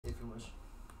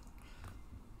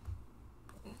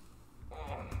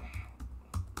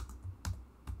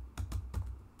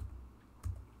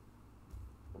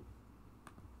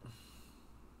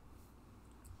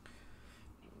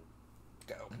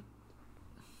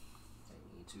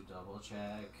to double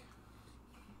check.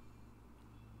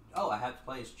 Oh, I have to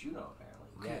play as Juno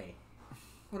apparently. Yay.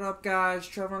 What up, guys?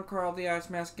 Trevor and Carl, the Ice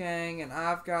Mask Gang, and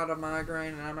I've got a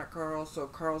migraine, and I'm not Carl, so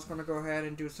Carl's gonna go ahead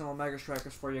and do some Omega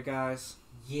Strikers for you guys.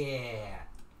 Yeah,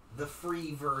 the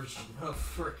free version of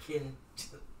frickin'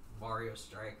 Mario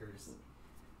Strikers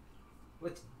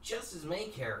with just as many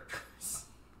characters.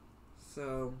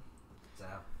 So, yeah.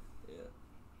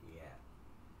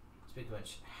 Speaking of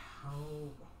which, how?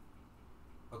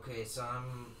 Okay, so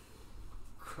I'm.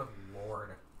 Good lord.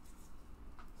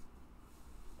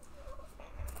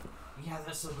 Yeah,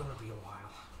 that's still gonna be a while.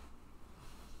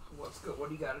 what's good? What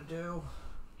do you gotta do?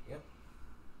 Yep.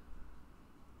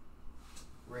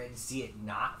 Ready to see it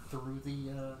not through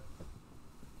the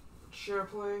Share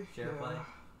play? share play?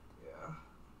 Yeah.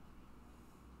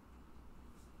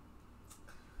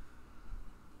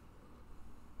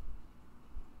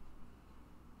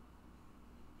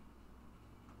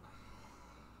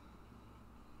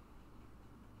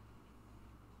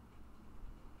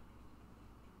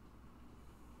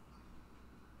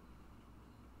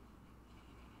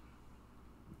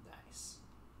 Nice.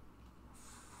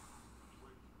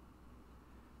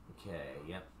 Okay,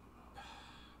 yep.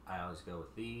 I always go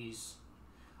with these.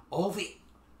 Oh,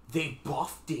 they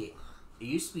buffed it. It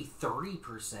used to be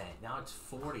 30%. Now it's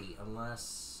 40,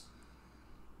 unless.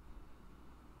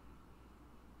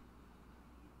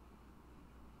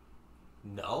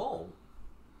 No,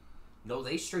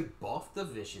 they straight buffed the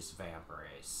Vicious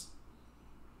Vampires.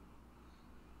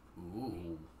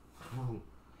 Ooh.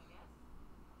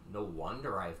 No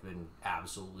wonder I've been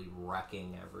absolutely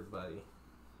wrecking everybody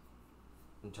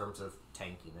in terms of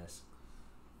tankiness.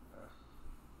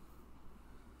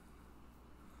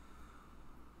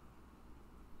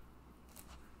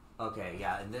 Okay,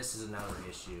 yeah, and this is another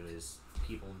issue, is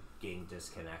people getting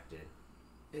disconnected.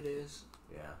 It is.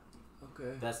 Yeah.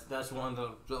 Okay. That's one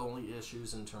of the only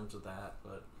issues in terms of that,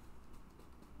 but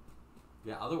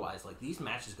yeah, otherwise, like, these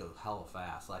matches go hella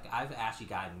fast. Like, I've actually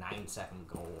got a 9-second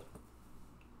goal.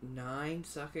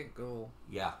 9-second goal.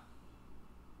 Yeah.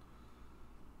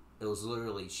 It was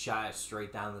literally shot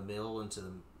straight down the middle into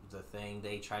the thing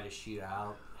they tried to shoot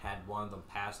out. Had one of them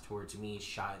pass towards me,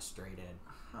 shot it straight in.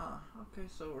 Huh. Okay,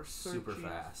 so we're searching Super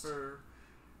fast. for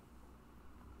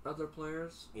other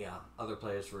players? Yeah, other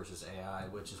players versus AI,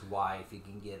 which is why if you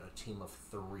can get a team of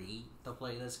 3 to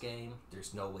play this game,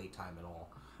 there's no wait time at all.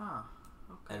 Huh.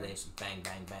 Okay. And they just bang,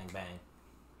 bang, bang, bang.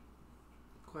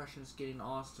 Question is getting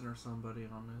Austin or somebody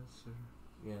on this. Or...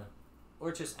 Yeah.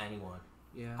 Or just anyone.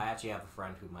 Yeah. I actually have a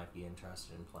friend who might be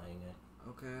interested in playing it.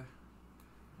 Okay.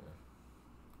 Yeah.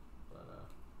 But,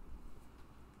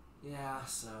 yeah,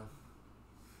 so...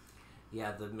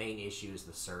 Yeah, the main issue is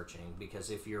the searching, because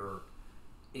if you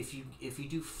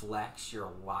do flex, you're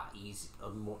a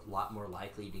lot more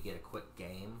likely to get a quick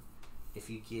game. If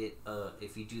you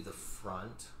do the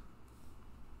front,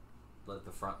 like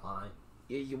the front line.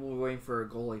 Yeah, you will be waiting for a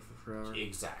goalie for forever.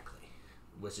 Exactly,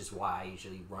 which is why I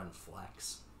usually run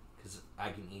flex, because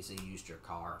I can easily use your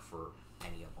car for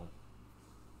any of them.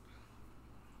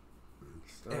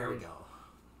 There we go.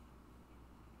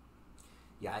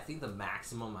 Yeah, I think the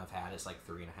maximum I've had is like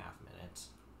 3.5 minutes.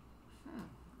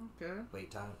 Okay. Wait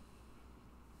time.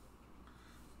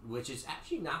 Which is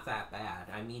actually not that bad.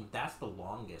 I mean, that's the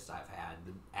longest I've had.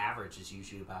 The average is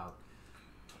usually about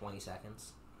 20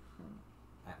 seconds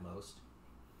at most.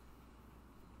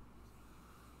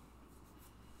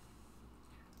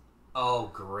 Oh,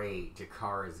 great.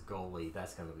 Jakara's goalie.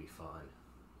 That's going to be fun.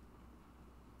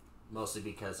 Mostly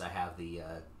because I have the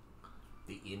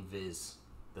Invis,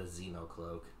 the Xeno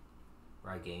Cloak,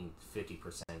 where I gain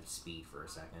 50% speed for a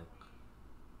second.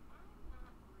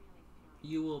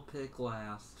 You will pick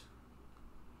last.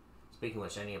 Speaking of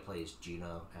which, I need to play as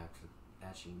Juno after.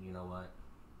 Actually, you know what?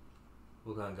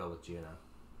 We're going to go with Juno.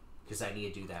 Because I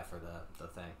need to do that for the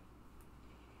thing.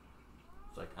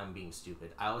 It's like, I'm being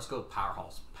stupid. I always go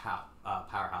Powerhouse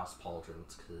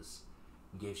Pauldrons, because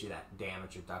it gives you that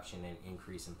damage reduction and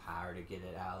increase in power to get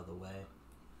it out of the way.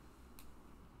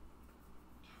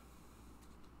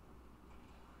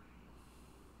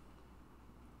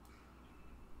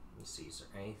 Let me see, is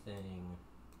there anything?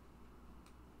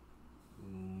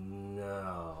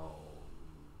 No.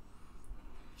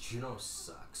 Juno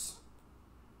sucks.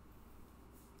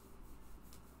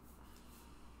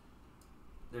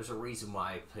 There's a reason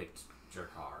why I picked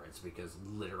Jakar. It's because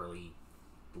literally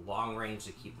long range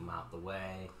to keep them out the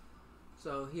way.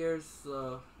 So here's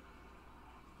the...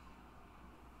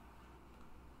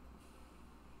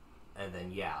 And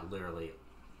then, yeah, literally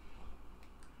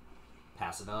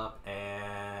pass it up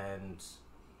and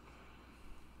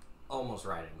almost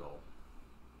right in goal.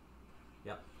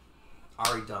 Yep.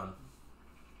 Already done.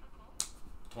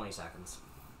 20 seconds.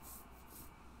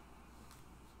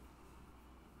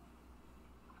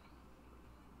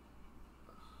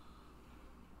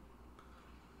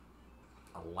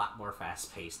 A lot more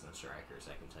fast-paced than Strikers,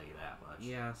 I can tell you that much.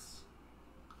 Yes.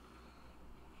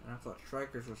 And I thought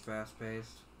Strikers was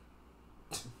fast-paced.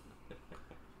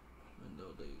 No,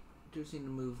 they do seem to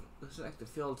move. Looks like the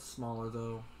field's smaller,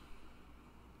 though.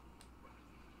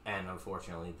 And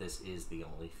unfortunately, this is the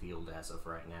only field as of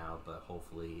right now, but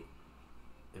hopefully,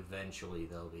 eventually,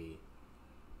 there'll be...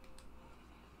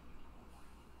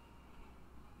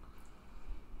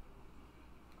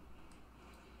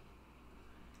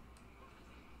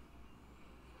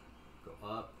 Go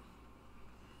up.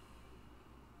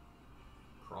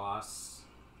 Cross.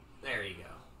 There you go.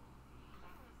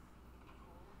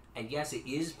 And yes, it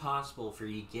is possible for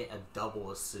you to get a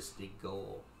double assisted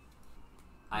goal.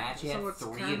 I actually had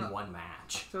 3 in one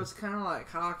match. So it's kind of like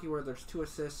hockey where there's 2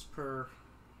 assists per...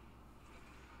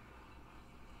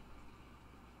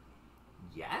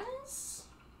 Yes?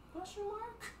 Question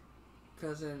mark?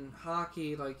 Because in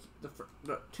hockey, like,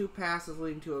 the 2 passes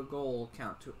leading to a goal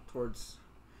count towards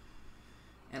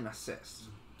an assist.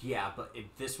 Yeah, but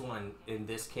in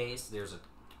this case, there's a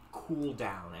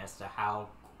cooldown as to how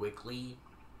quickly...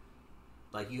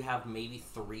 Like, you have maybe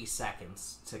 3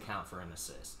 seconds to count for an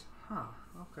assist. Huh,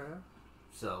 okay.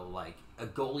 So, like, a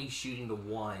goalie shooting to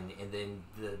one, and then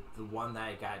the one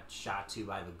that got shot to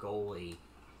by the goalie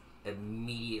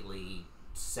immediately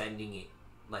sending it,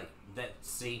 like, that,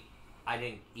 see, I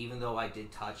didn't, even though I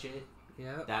did touch it,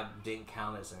 yeah, that didn't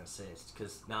count as an assist,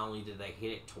 because not only did they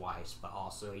hit it twice, but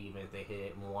also even if they hit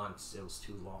it once, it was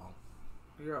too long.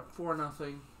 You're up 4-0.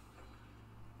 Mm-hmm.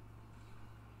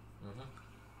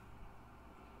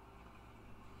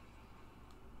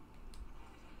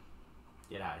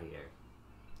 Get out of here.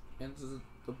 And does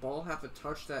the ball have to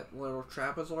touch that little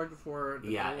trapezoid before...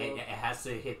 Yeah, it has to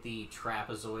hit the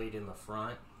trapezoid in the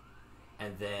front.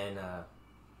 And then,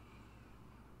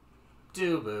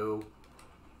 Dubu.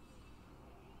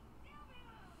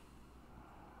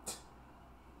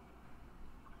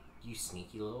 You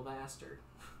sneaky little bastard.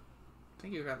 I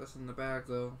think you got this in the bag,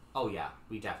 though. Oh, yeah,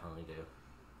 we definitely do.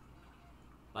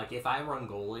 Like, if I run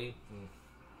goalie...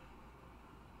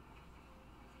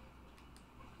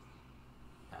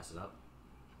 Pass it up.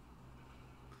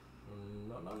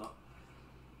 No. Dang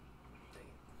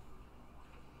it.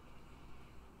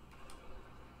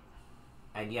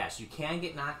 And yes, you can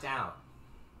get knocked out.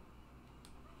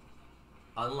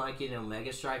 Unlike in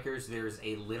Omega Strikers, there's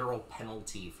a literal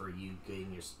penalty for you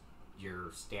getting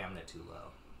your stamina too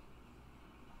low.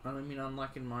 I mean,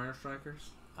 unlike in Minor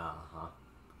Strikers? Uh-huh.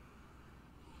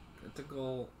 Get the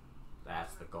goal.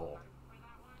 That's the goal.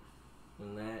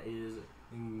 And that is...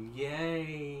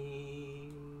 Yay!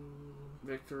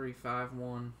 Victory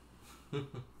 5-1.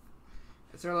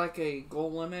 Is there like a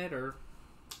goal limit or?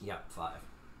 Yep, 5.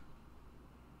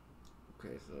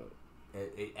 Okay, so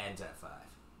it ends at 5,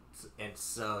 and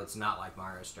so it's not like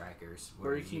Mario Strikers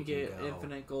where you can get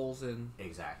infinite goals in.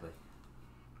 Exactly.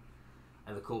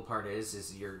 And the cool part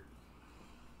is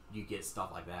you get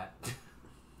stuff like that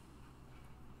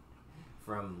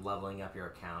from leveling up your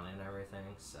account and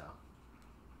everything. So.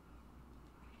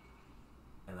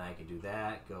 And I can do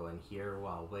that, go in here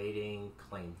while waiting,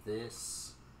 claim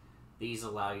this. These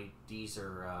allow you, these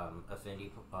are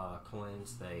affinity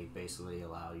coins. They basically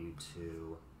allow you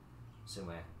to, assume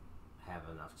I have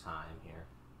enough time here.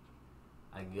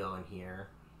 I can go in here.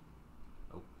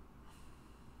 Oh,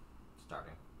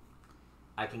 starting.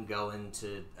 I can go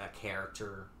into a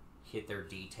character, hit their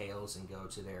details, and go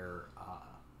to their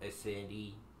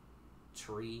affinity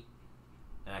tree.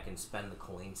 And I can spend the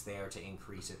coins there to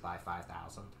increase it by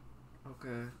 5,000.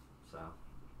 Okay. So,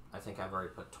 I think I've already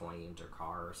put 20 into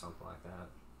car or something like that.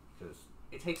 Because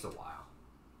it takes a while.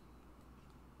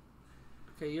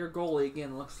 Okay, your goalie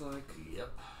again looks like.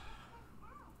 Yep.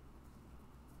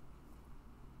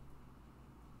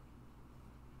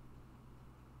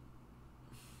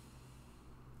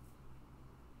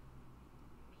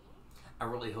 I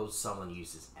really hope someone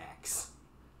uses X.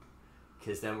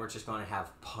 Because then we're just going to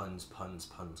have puns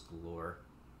galore.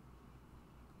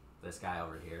 This guy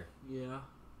over here. Yeah.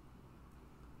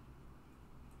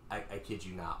 I kid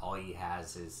you not. All he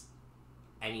has is...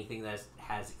 Anything that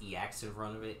has EX in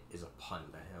front of it is a pun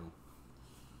to him.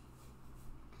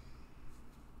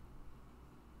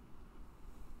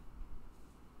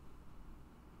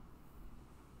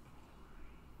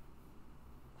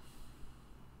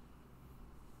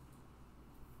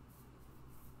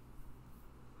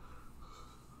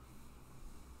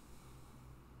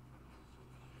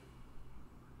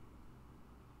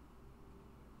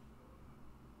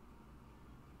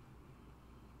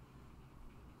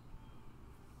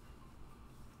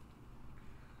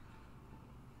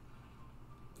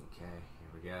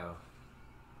 go.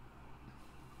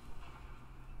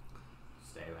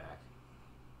 Stay back.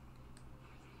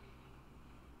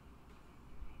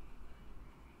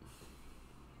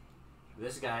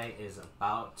 This guy is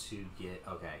about to get...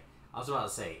 Okay. I was about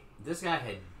to say, this guy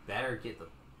had better get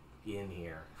in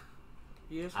here.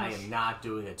 I am not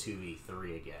doing a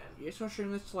 2v3 again. You just want to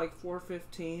stream this to like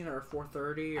 4:15 or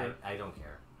 4:30? Or... I don't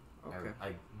care. Okay.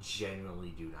 I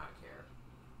genuinely do not care.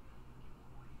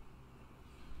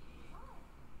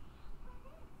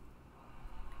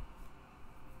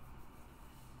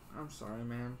 I'm sorry,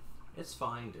 man. It's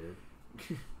fine, dude.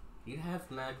 You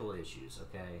have medical issues,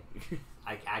 okay?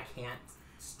 I can't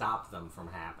stop them from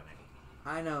happening.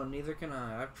 I know, neither can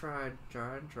I. I've tried.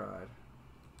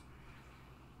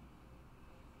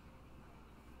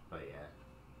 But yeah.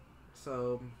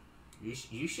 So...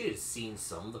 You should have seen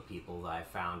some of the people that I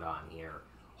found on here.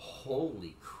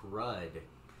 Holy crud.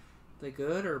 They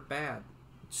good or bad?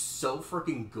 So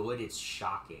freaking good, it's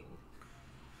shocking.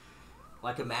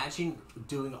 Like, imagine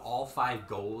doing all 5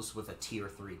 goals with a tier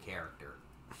 3 character.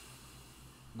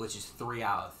 Which is 3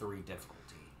 out of 3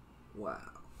 difficulty. Wow.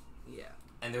 Yeah.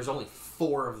 And there's only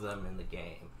 4 of them in the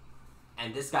game.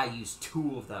 And this guy used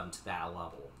 2 of them to that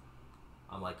level.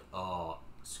 I'm like,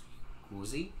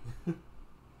 scusi?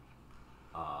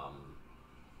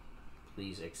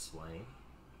 Please explain.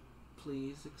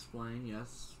 Please explain,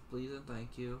 yes. Please and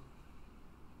thank you.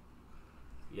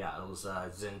 Yeah, it was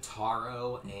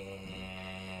Zentaro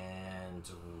and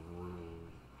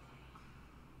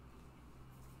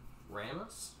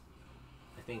Ramos?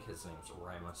 I think his name's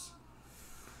Ramos.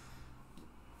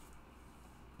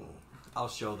 I'll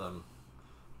show them.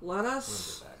 Let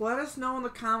us know in the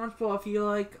comments below if you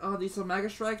like these Omega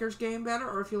Strikers game better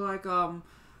or if you like the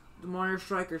Mario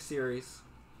Striker series.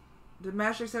 The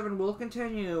Master 7 will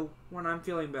continue when I'm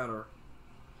feeling better.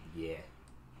 Yeah.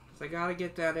 So I gotta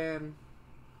get that in.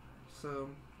 So...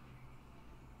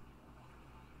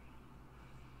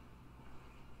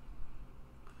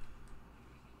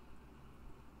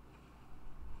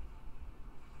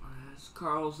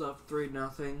 Carl's up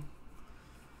 3-0.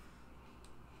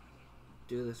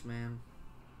 Do this, man.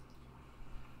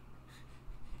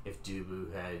 If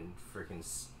Dubu hadn't freaking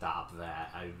stopped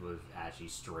that, I would have actually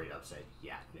straight up said,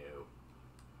 yeah, no.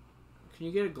 Can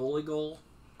you get a goalie goal?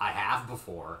 I have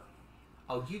before.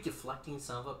 Oh, you deflecting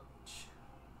son of a...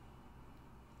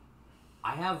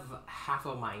 I have half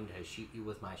a mind to shoot you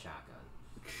with my shotgun.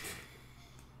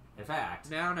 In fact...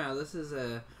 No, this is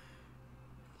a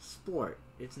sport.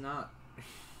 It's not...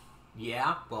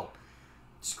 Yeah? Well,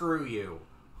 screw you.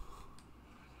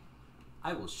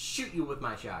 I will shoot you with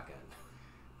my shotgun.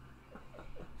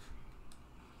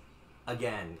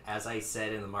 Again, as I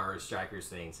said in the Mario Strikers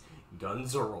things,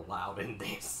 guns are allowed in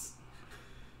this.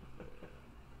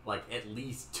 Like, at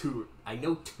least 2. I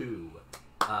know 2.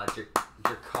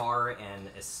 Jakar and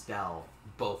Estelle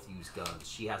both use guns.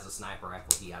 She has a sniper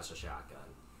rifle, he has a shotgun.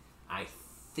 I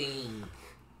think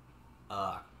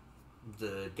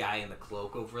the guy in the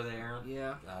cloak over there,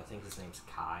 yeah, I think his name's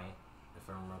Kai, if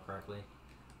I remember correctly.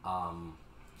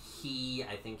 He,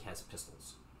 I think, has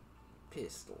pistols.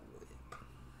 Pistol whip.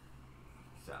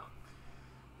 So,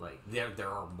 like, there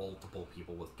are multiple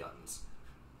people with guns.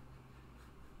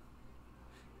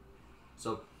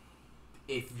 So,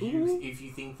 if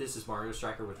you think this is Mario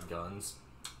Striker with guns,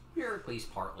 you're at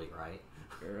least partly right.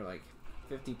 You're like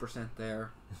 50%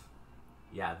 there.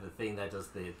 Yeah, the thing that does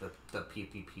the pew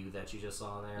pew pew that you just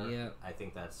saw there. Yeah, I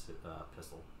think that's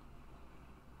pistol.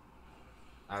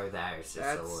 Or that is just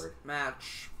that's sword.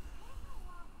 Match.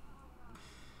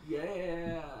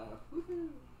 Yeah. Woohoo.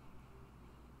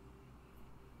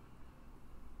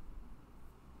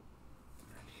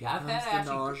 Yeah, I've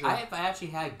actually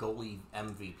had goalie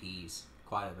MVPs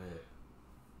quite a bit.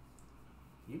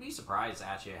 You'd be surprised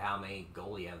actually how many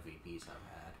goalie MVPs I've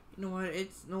had. You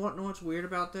know what? Know what's weird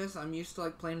about this? I'm used to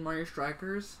like playing Mario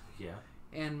Strikers. Yeah.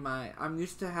 And I'm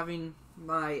used to having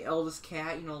my eldest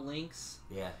cat, Lynx.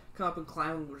 Yeah. Come up and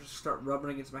climb and just start rubbing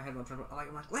against my head. I'm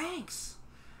like, Lynx,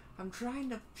 I'm trying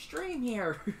to stream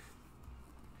here.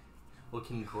 Well,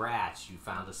 congrats, you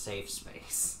found a safe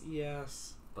space.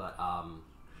 Yes. But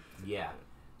yeah.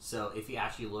 So if you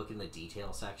actually look in the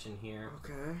detail section here,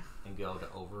 okay, and go to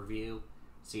overview,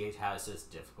 see it has this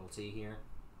difficulty here.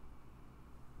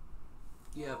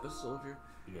 Yeah, a soldier.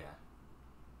 Yeah.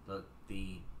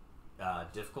 The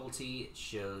difficulty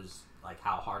shows like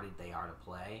how hard they are to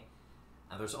play,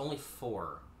 and there's only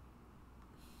 4.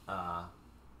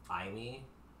 Aimi,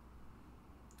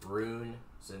 Rune,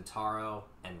 Zentaro,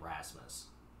 and Rasmus.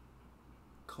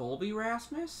 Colby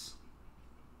Rasmus?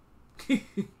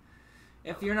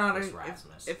 If you're not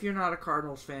a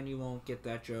Cardinals fan, you won't get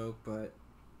that joke, but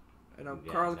I know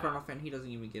Yeah, Carl's a no. Cardinal fan. He doesn't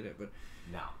even get it. But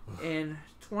No. in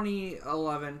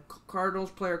 2011,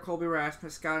 Cardinals player Colby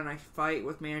Rasmus got in a fight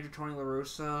with manager Tony La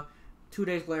Russa. 2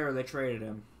 days later, they traded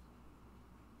him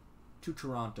to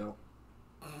Toronto.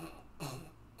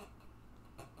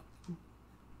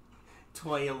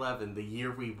 2011, the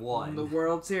year we won. The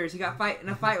World Series. He got in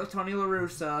a fight with Tony La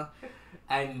Russa.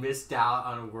 And missed out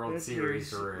on a World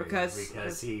Series ring because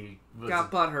he was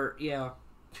got butthurt. Yeah.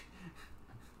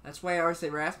 That's why I always say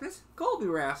Rasmus. Colby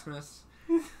Rasmus.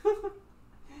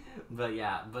 But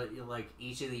yeah, like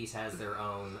each of these has their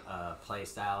own play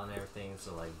style and everything.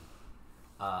 So like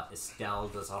Estelle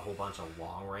does a whole bunch of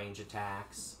long range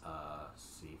attacks.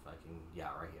 See if I can,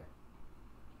 right here.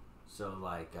 So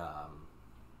like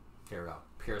here we go,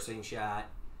 piercing shot.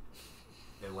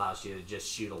 It allows you to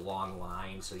just shoot a long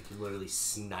line, so you can literally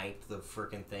snipe the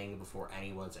freaking thing before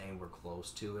anyone's anywhere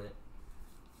close to it.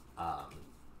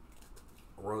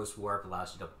 Rose Warp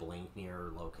allows you to blink near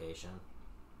a location.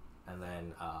 And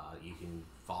then you can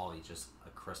volley just a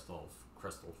crystal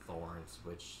thorns,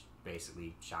 which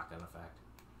basically shotgun effect.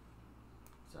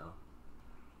 So,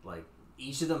 like,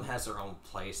 each of them has their own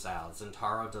play style.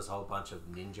 Zentaro does a whole bunch of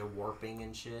ninja warping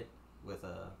and shit with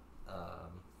a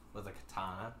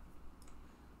katana.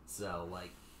 So,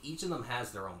 like, each of them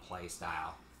has their own play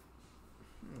style.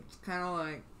 It's kind of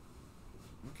like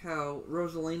how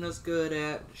Rosalina's good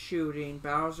at shooting,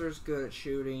 Bowser's good at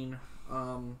shooting,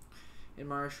 in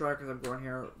Mario Strikers I'm going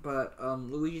here, but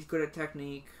Luigi's good at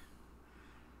technique,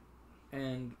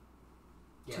 and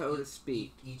Toad is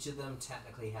speed. Each of them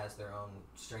technically has their own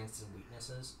strengths and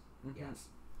weaknesses. Mm-hmm. Yes.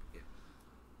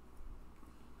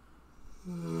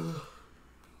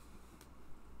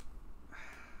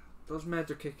 Those meds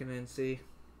are kicking in, see?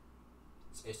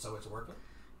 So it's working?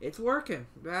 It's working.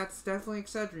 That's definitely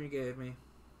Excedrin you gave me.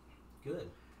 Good.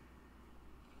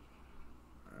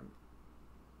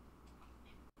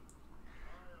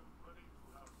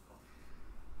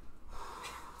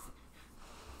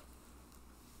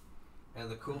 And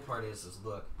the cool part is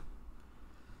look,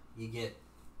 you get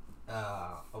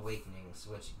awakenings,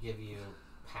 which give you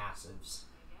passives.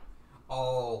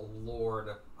 Oh Lord,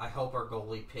 I hope our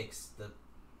goalie picks the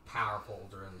power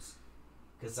pauldrons,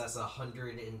 because that's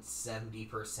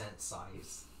 170%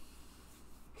 size.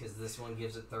 Because this one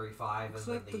gives it 35. Looks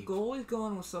and like then the goalie's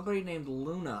going with somebody named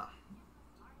Luna.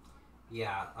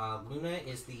 Yeah, Luna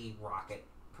is the rocket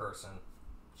person.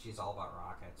 She's all about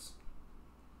rockets.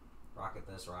 Rocket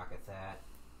this, rocket that.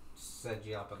 Set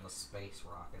you up in the space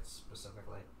rockets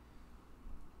specifically.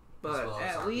 But well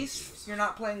as at least RPGs. you're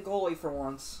not playing goalie for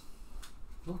once.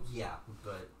 Well, yeah,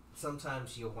 but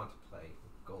sometimes you'll want to play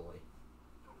goalie.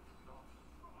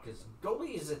 Because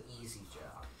goalie is an easy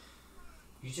job.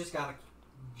 You just gotta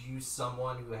use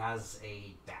someone who has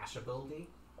a dash ability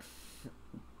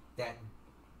that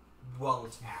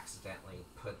won't accidentally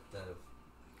put the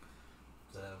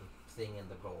thing in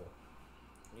the goal.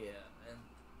 Yeah, and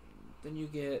then you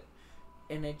get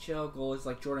NHL goalies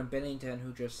like Jordan Bennington,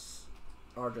 who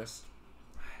I don't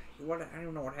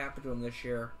even know what happened to him this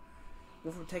year.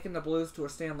 Went from taking the Blues to a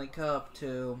Stanley Cup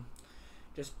to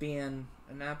just being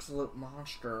an absolute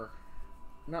monster.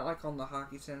 Not like on the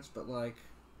hockey sense, but like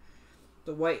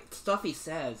the way stuff he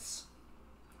says.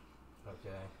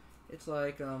 Okay. It's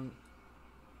like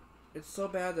it's so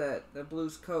bad that the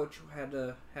Blues coach had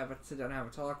to sit down and have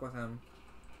a talk with him.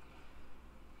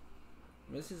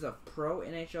 This is a pro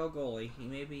NHL goalie. He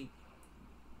may be,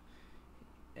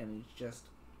 and he's just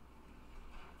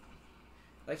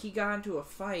like he got into a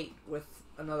fight with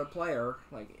another player.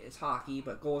 Like it's hockey,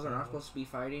 but goalies are not supposed to be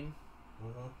fighting.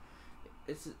 Mm-hmm.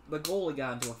 It's the goalie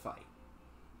got into a fight,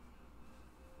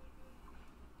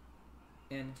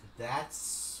 and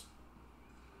That's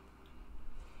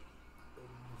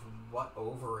what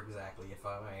over exactly, if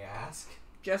I may ask.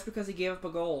 just because he gave up a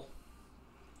goal,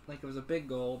 like it was a big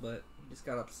goal, but he just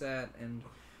got upset and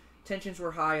tensions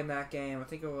were high in that game. I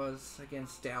think it was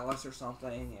against Dallas or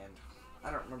something, and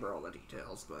I don't remember all the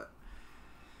details, but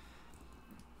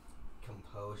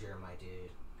Composure, my dude.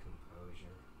 Composure.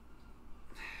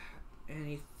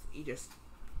 and he just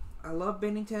I love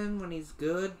Bennington when he's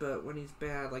good, but when he's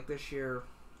bad, like this year,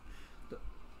 the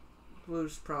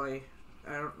Blues probably,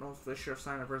 I don't know if they should have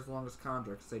signed up for his longest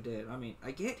contract, because they did. I mean,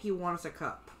 I get he won us a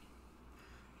cup.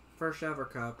 First ever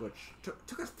cup, which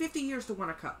took us 50 years to win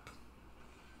a cup.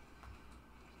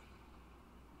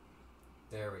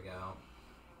 There we go.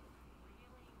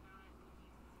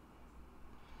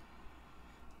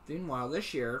 Meanwhile,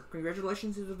 this year,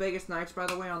 congratulations to the Vegas Knights, by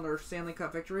the way, on their Stanley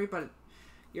Cup victory, but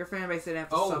your fan base didn't have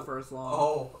to suffer as long.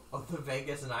 Oh, the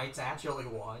Vegas Knights actually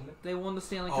won? They won the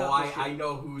Stanley Cup Oh, this year. I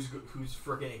know who's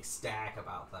freaking ecstatic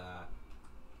about that.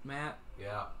 Matt.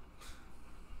 Yeah.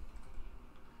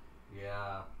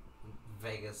 Yeah.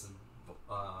 Vegas,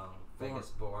 Vegas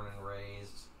born and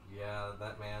raised. Yeah,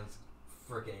 that man's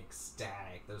freaking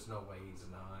ecstatic. There's no way he's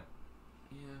not.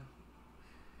 Yeah.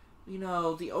 You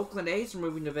know, the Oakland A's are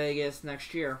moving to Vegas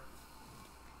next year.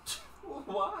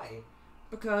 Why?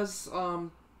 Because,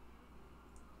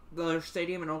 the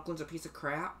stadium in Oakland's a piece of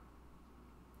crap.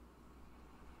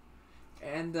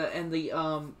 And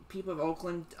the people of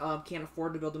Oakland can't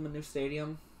afford to build them a new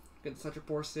stadium because it's such a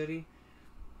poor city.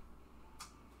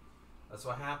 That's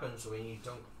what happens when you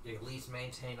don't at least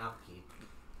maintain upkeep.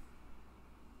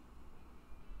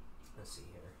 Let's see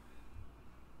here.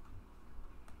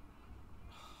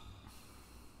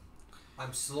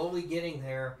 I'm slowly getting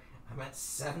there. I'm at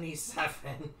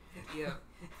 77. Yeah.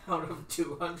 Out of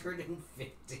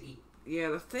 250. Yeah,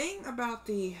 the thing about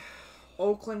the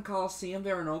Oakland Coliseum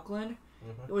there in Oakland,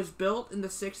 it was built in the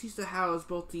 60s to house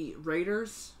both the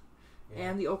Raiders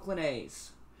and the Oakland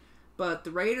A's. But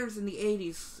the Raiders in the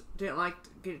 80s didn't like to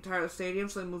get tired of the stadium,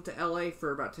 so they moved to LA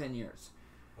for about 10 years.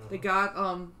 They got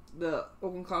the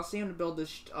Oakland Coliseum to build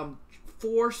this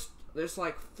this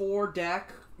like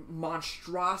 4-deck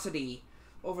monstrosity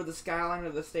over the skyline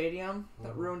of the stadium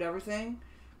that ruined everything,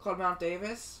 called Mount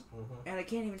Davis. And they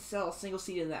can't even sell a single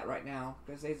seat in that right now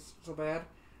because it's so bad.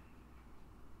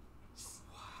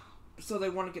 So they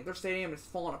want to get their stadium. It's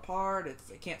falling apart.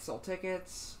 They can't sell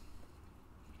tickets.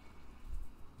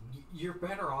 You're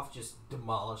better off just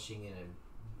demolishing it and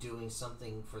doing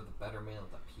something for the betterment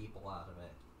of the people out of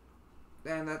it.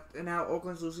 And now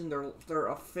Oakland's losing their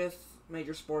a fifth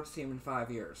major sports team in 5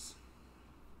 years.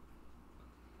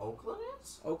 Oakland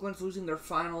is? Oakland's losing their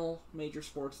final major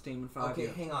sports team in 5 years.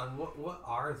 Okay, hang on. What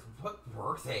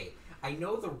were they? I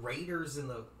know the Raiders and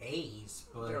the A's,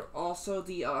 but they're also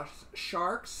the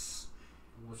Sharks,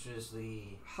 which is the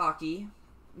hockey.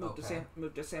 Moved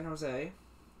to San Jose.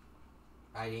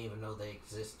 I didn't even know they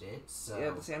existed. So yeah,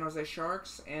 the San Jose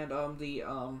Sharks and the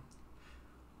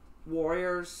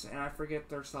Warriors, and I forget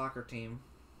their soccer team.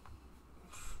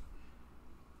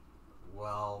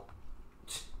 Well,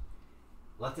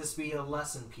 let this be a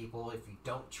lesson, people. If you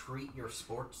don't treat your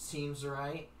sports teams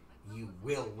right, you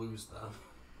will lose them.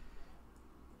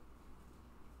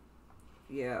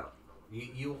 Yeah.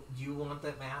 You want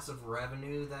that massive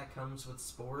revenue that comes with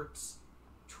sports?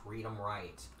 Treat them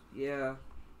right. Yeah.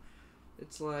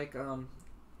 It's like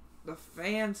the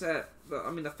fans that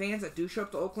do show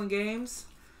up to Oakland games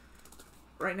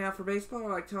right now for baseball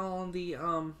are like telling the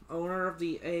owner of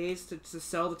the A's to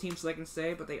sell the team so they can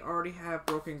stay, but they already have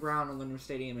broken ground on the new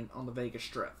stadium on the Vegas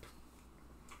Strip.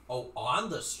 Oh, on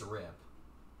the Strip.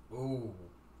 Ooh.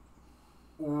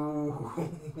 Ooh.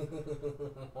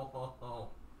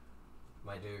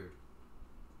 My dude.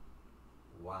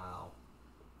 Wow.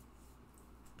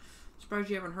 Surprised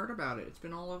you haven't heard about it. It's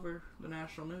been all over the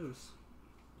national news.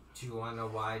 Do you want to know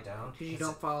why I don't? Because you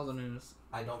don't follow the news.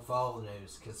 I don't follow the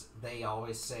news because they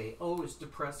always say, oh, it's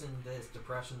depressing this,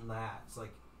 depression that. It's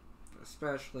like...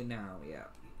 Especially now, yeah.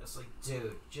 It's like,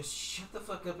 dude, just shut the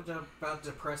fuck up about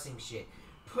depressing shit.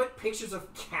 Put pictures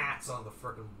of cats on the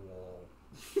frickin' wall.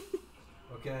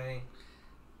 Okay?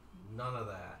 None of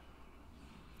that.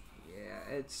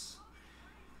 Yeah, it's...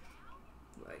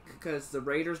 like, because the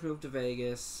Raiders moved to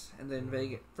Vegas, and then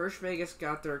Vegas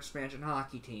got their expansion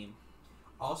hockey team.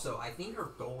 Also, I think our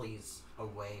goalie's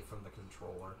away from the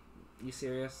controller. You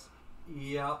serious?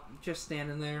 Yep. Just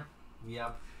standing there?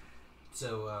 Yep.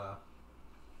 So,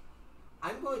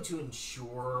 I'm going to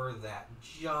ensure that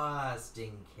just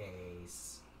in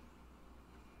case.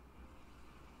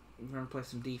 We're going to play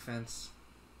some defense.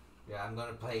 Yeah, I'm going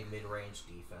to play mid-range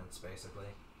defense, basically.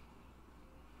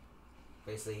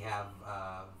 Basically have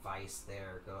Vice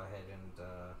there go ahead and...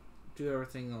 do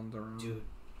everything on their own.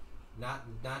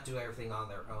 Not do everything on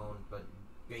their own, but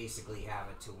basically have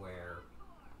it to where...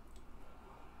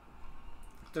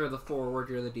 They're the forward,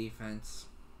 you're the defense.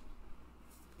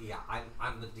 Yeah,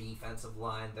 I'm the defensive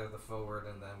line, they're the forward,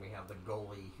 and then we have the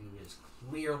goalie who is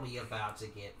clearly about to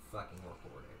get fucking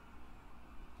reported.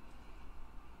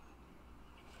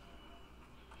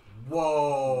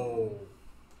 Whoa!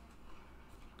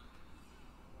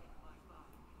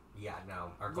 Yeah,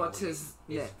 no, our goalie is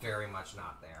very much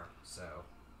not there, so...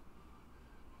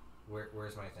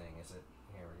 Where's my thing? Is it...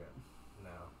 Here we go.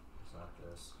 No, it's not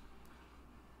this.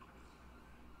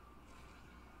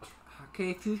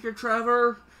 Okay, Future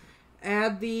Trevor,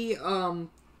 add the,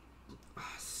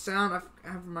 sound, I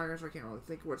have my gosh, I can't really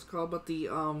think of what it's called, but the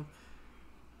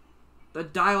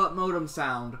dial-up modem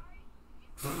sound.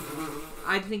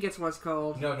 I think it's what it's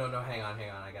called. No, hang on,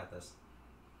 I got this.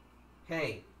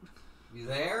 Hey, you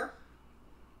there?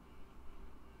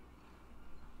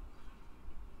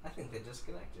 I think they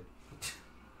disconnected.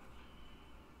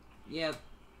 Yeah.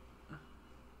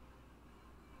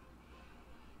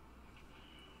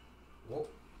 Whoa.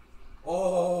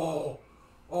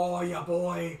 Oh, yeah,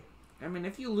 boy. I mean,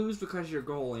 if you lose because you're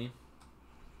goalie.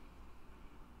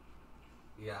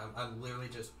 Yeah, I'm literally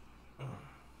just...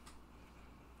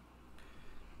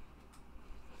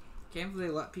 Can't believe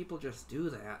they let people just do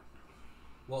that.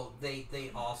 Well, they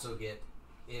also get...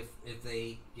 If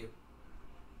they get...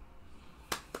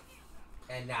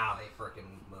 And now they frickin'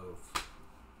 move.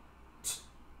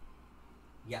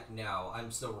 Yeah, no, I'm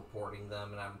still reporting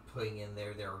them, and I'm putting in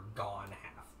there they're gone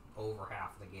over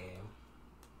half the game.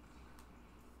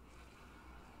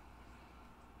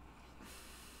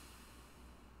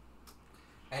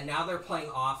 And now they're playing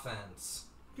offense.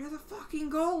 You're the fucking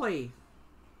goalie.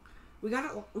 We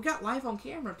got live on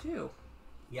camera too.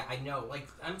 Yeah, I know. Like,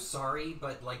 I'm sorry,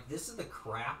 but like this is the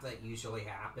crap that usually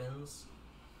happens.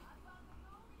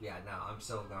 Yeah, no, I'm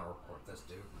still gonna report this,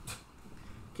 dude.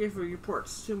 Okay, if we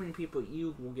report too many people,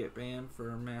 you will get banned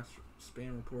for mass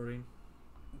spam reporting.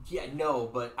 Yeah, no,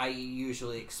 but I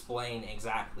usually explain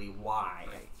exactly why.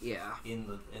 Yeah. In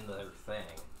the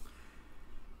thing.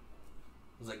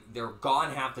 It's like they're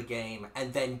gone half the game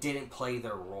and then didn't play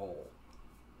their role.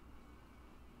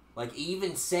 Like,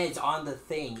 even says on the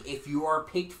thing, if you are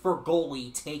picked for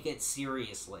goalie, take it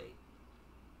seriously.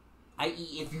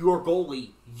 I.e., if you are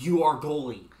goalie, you are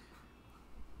goalie.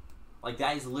 Like,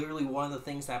 that is literally one of the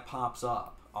things that pops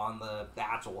up on the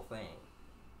actual thing.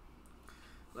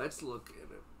 Let's look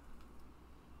at it.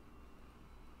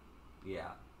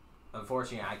 Yeah.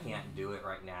 Unfortunately, I can't do it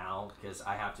right now because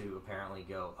I have to apparently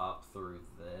go up through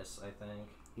this, I think.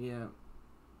 Yeah.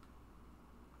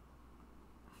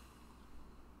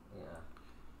 Yeah.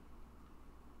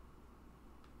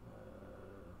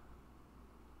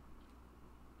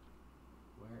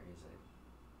 Where is it?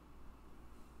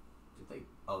 Did they...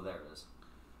 Oh, there it is.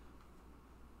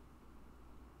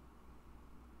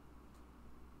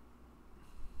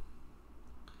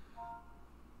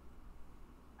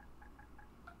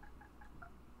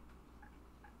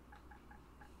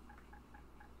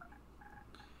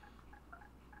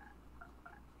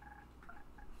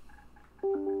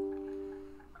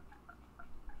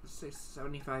 Let's say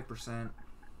 75%.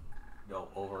 No,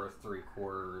 over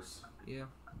 3/4. Yeah.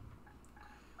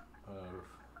 Of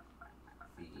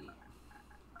the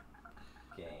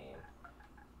game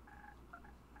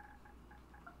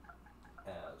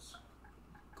as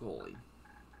Goalie.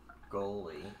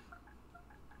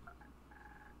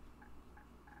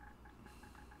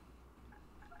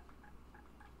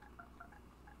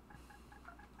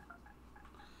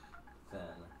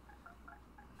 Then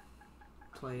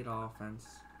Played offense.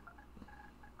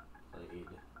 played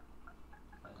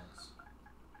as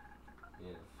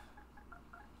if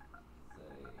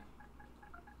they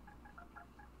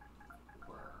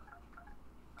were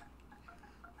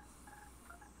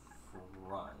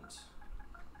front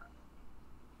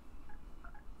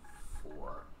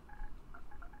for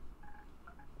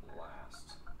last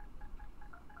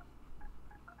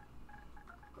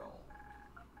goal.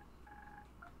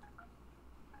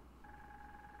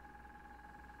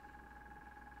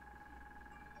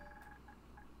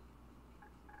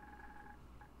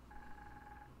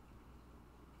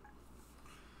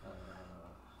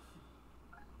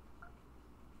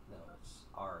 No, it's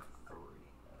R3.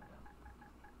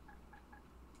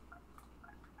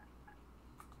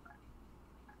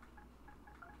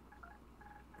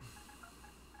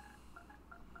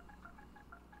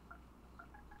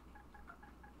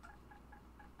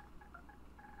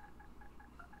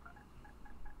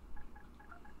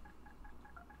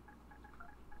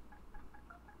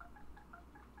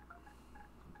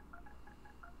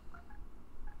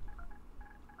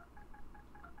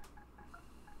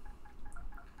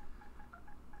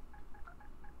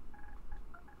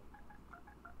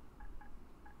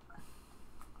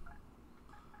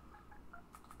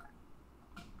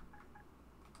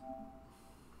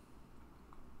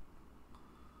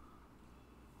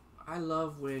 I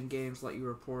love when games let you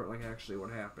report like actually what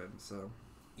happened. So.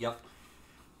 Yep.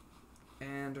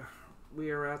 And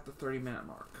we are at the 30-minute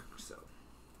mark. So.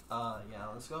 Yeah,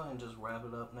 let's go ahead and just wrap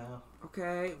it up now.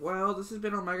 Okay. Well, this has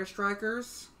been Omega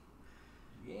Strikers.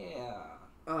 Yeah.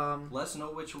 Let us know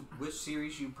which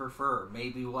series you prefer.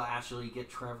 Maybe we'll actually get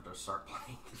Trevor to start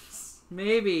playing this.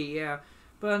 Maybe, yeah.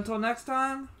 But until next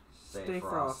time, Stay stay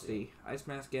frosty. frosty. Ice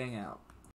Mask Gang out.